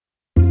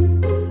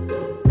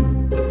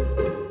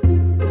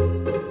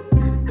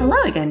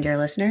again, dear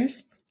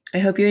listeners. I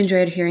hope you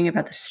enjoyed hearing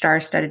about the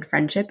star-studded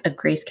friendship of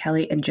Grace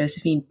Kelly and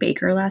Josephine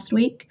Baker last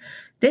week.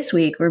 This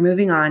week, we're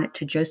moving on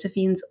to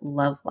Josephine's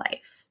love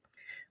life.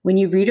 When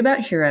you read about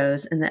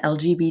heroes in the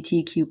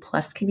LGBTQ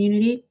plus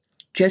community,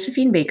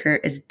 Josephine Baker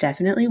is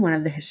definitely one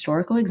of the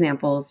historical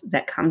examples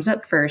that comes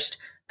up first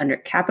under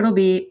capital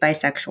B,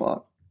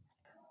 bisexual.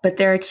 But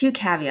there are two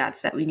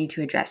caveats that we need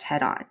to address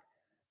head on.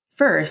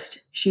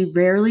 First, she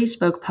rarely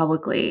spoke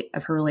publicly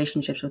of her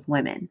relationships with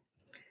women.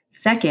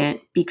 Second,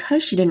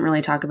 because she didn't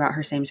really talk about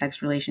her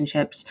same-sex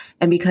relationships,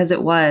 and because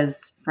it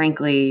was,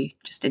 frankly,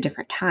 just a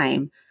different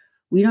time,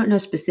 we don't know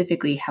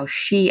specifically how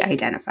she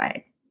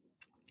identified.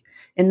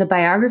 In the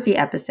biography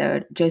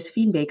episode,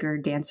 Josephine Baker,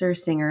 dancer,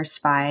 singer,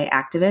 spy,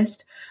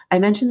 activist, I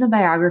mentioned the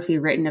biography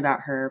written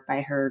about her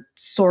by her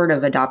sort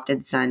of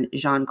adopted son,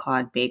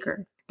 Jean-Claude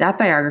Baker. That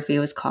biography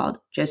was called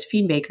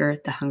Josephine Baker,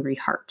 The Hungry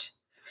Heart.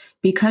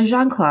 Because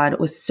Jean-Claude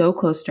was so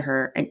close to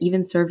her and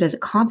even served as a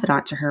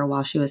confidant to her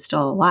while she was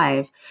still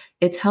alive,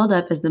 it's held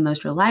up as the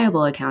most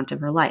reliable account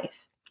of her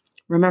life.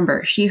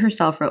 Remember, she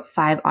herself wrote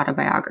 5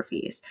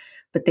 autobiographies,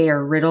 but they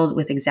are riddled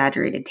with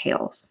exaggerated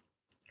tales.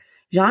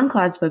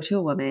 Jean-Claude spoke to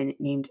a woman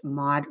named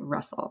Maud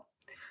Russell.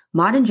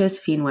 Maud and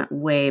Josephine went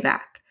way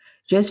back.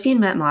 Josephine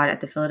met Maud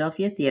at the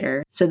Philadelphia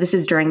Theater, so this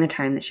is during the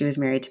time that she was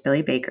married to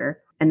Billy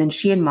Baker, and then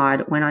she and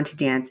Maud went on to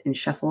dance and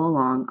Shuffle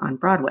Along on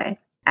Broadway.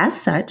 As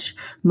such,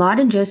 Maud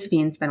and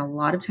Josephine spent a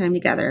lot of time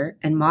together,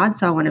 and Maud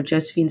saw one of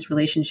Josephine's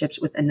relationships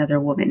with another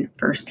woman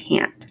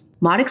firsthand.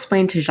 Maud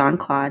explained to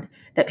Jean-Claude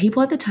that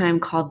people at the time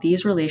called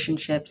these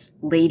relationships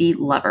lady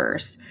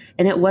lovers,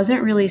 and it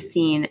wasn't really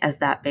seen as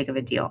that big of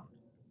a deal.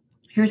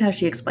 Here's how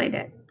she explained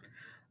it.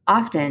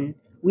 Often,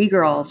 we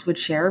girls would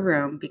share a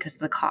room because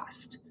of the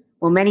cost.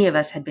 Well, many of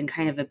us had been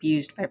kind of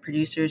abused by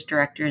producers,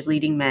 directors,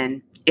 leading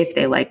men, if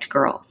they liked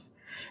girls.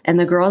 And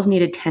the girls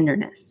needed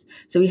tenderness,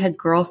 so we had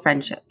girl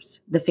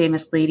friendships, the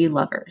famous lady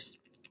lovers.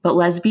 But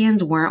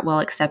lesbians weren't well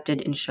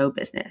accepted in show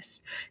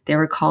business. They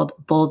were called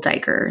bull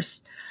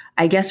dykers.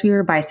 I guess we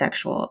were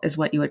bisexual, is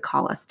what you would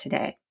call us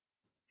today.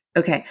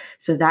 Okay,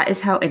 so that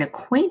is how an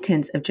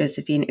acquaintance of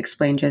Josephine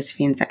explained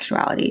Josephine's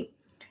sexuality.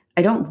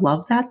 I don't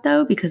love that,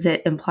 though, because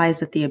it implies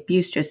that the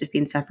abuse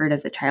Josephine suffered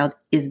as a child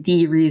is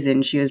the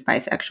reason she was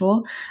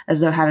bisexual, as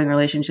though having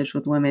relationships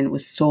with women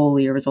was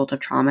solely a result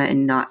of trauma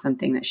and not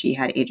something that she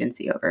had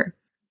agency over.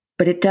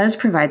 But it does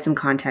provide some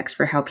context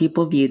for how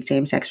people viewed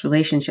same-sex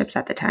relationships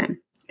at the time,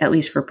 at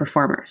least for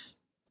performers.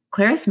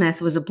 Clara Smith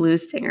was a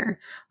blues singer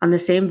on the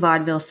same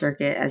vaudeville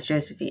circuit as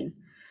Josephine.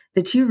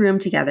 The two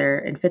roomed together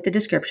and fit the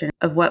description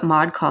of what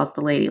Maud calls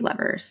the lady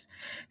lovers.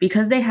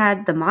 Because they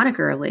had the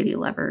moniker of lady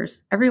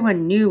lovers,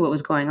 everyone knew what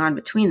was going on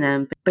between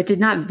them, but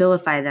did not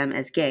vilify them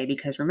as gay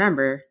because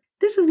remember,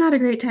 this was not a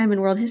great time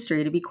in world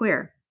history to be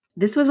queer.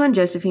 This was when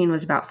Josephine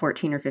was about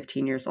 14 or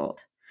 15 years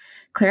old.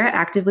 Clara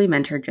actively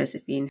mentored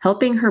Josephine,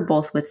 helping her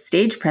both with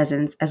stage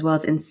presence as well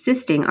as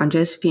insisting on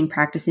Josephine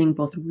practicing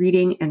both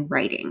reading and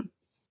writing.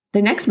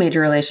 The next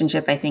major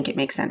relationship I think it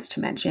makes sense to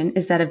mention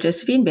is that of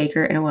Josephine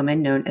Baker and a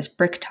woman known as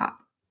Bricktop.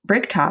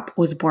 Bricktop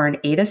was born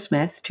Ada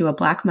Smith to a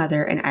black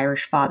mother and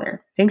Irish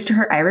father. Thanks to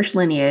her Irish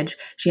lineage,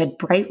 she had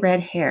bright red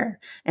hair,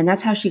 and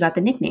that's how she got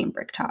the nickname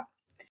Bricktop.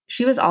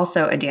 She was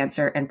also a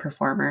dancer and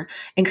performer,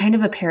 and kind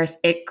of a Paris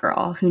it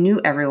girl who knew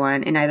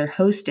everyone and either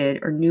hosted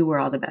or knew where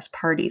all the best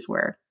parties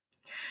were.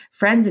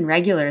 Friends and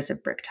regulars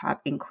of Bricktop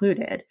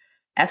included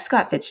F.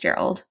 Scott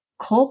Fitzgerald,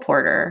 Cole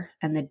Porter,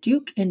 and the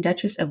Duke and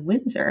Duchess of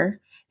Windsor,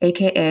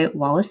 aka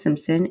Wallis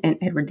Simpson and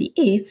Edward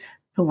VIII,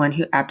 the one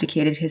who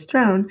abdicated his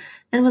throne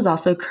and was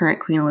also current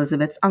Queen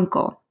Elizabeth's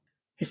uncle.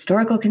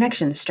 Historical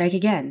connections strike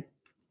again.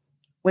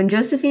 When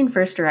Josephine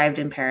first arrived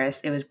in Paris,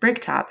 it was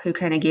Bricktop who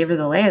kind of gave her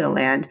the lay of the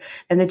land,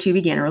 and the two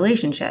began a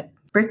relationship.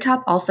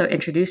 Bricktop also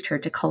introduced her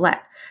to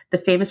Colette, the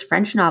famous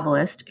French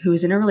novelist who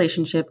was in a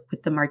relationship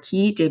with the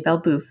Marquis de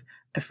Belleboeuf,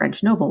 a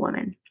French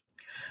noblewoman.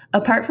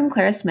 Apart from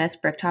Clara Smith,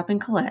 Bricktop,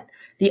 and Colette,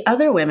 the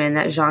other women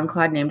that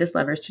Jean-Claude named as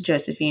lovers to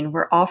Josephine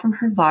were all from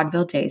her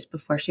vaudeville days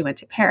before she went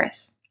to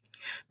Paris.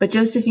 But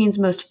Josephine's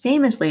most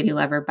famous lady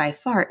lover by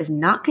far is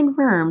not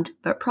confirmed,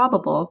 but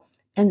probable,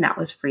 and that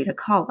was Frida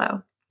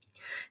Kahlo.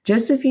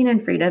 Josephine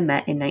and Frida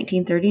met in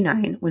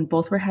 1939 when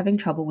both were having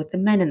trouble with the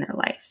men in their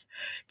life.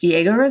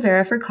 Diego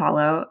Rivera for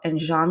Kahlo and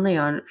Jean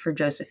Leon for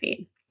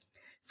Josephine.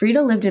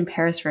 Frida lived in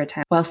Paris for a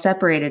time while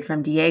separated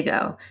from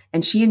Diego,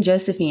 and she and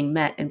Josephine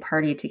met and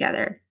partied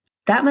together.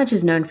 That much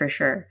is known for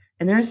sure,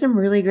 and there are some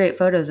really great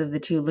photos of the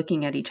two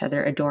looking at each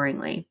other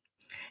adoringly.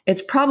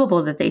 It's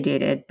probable that they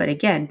dated, but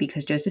again,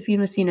 because Josephine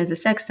was seen as a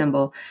sex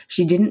symbol,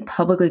 she didn't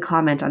publicly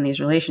comment on these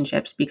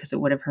relationships because it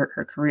would have hurt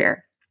her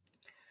career.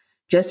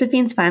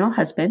 Josephine's final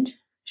husband,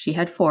 she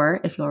had 4,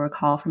 if you'll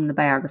recall from the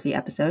biography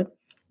episode,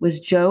 was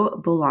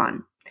Joe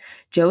Boulan.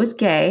 Joe was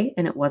gay,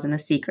 and it wasn't a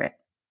secret.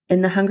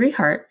 In The Hungry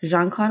Heart,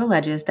 Jean-Claude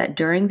alleges that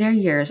during their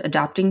years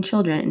adopting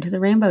children into the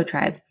Rainbow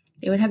Tribe,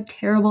 they would have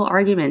terrible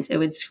arguments. It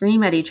would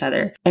scream at each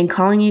other and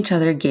calling each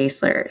other gay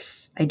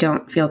slurs. I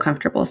don't feel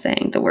comfortable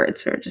saying the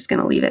words, so we're just going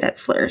to leave it at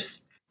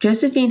slurs.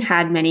 Josephine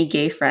had many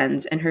gay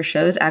friends, and her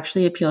shows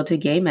actually appealed to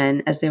gay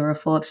men as they were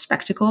full of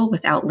spectacle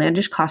with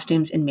outlandish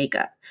costumes and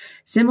makeup,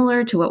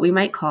 similar to what we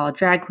might call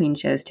drag queen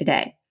shows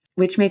today,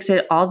 which makes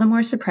it all the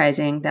more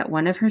surprising that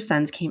one of her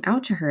sons came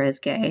out to her as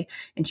gay,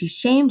 and she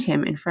shamed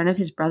him in front of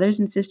his brothers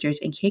and sisters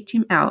and kicked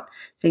him out,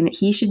 saying that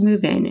he should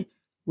move in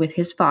with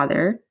his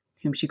father,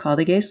 whom she called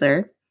a gay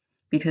slur,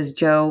 because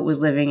Joe was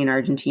living in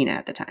Argentina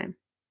at the time.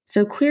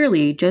 So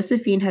clearly,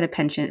 Josephine had a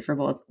penchant for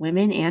both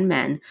women and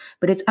men,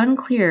 but it's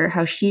unclear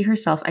how she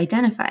herself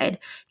identified,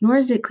 nor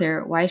is it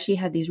clear why she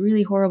had these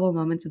really horrible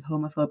moments of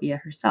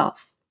homophobia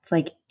herself. It's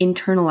like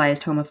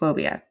internalized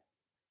homophobia.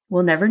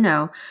 We'll never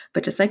know,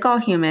 but just like all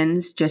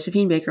humans,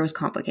 Josephine Baker was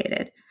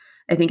complicated.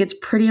 I think it's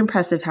pretty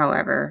impressive,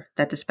 however,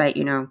 that despite,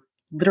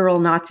 literal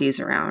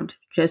Nazis around,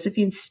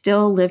 Josephine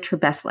still lived her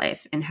best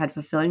life and had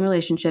fulfilling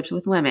relationships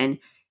with women,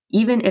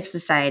 even if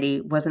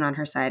society wasn't on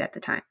her side at the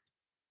time.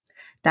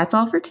 That's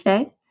all for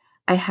today.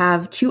 I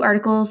have 2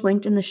 articles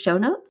linked in the show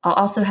notes. I'll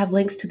also have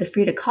links to the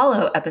Frida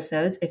Kahlo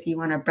episodes if you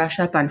want to brush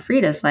up on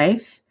Frida's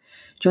life.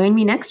 Join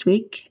me next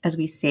week as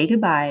we say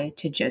goodbye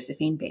to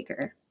Josephine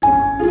Baker.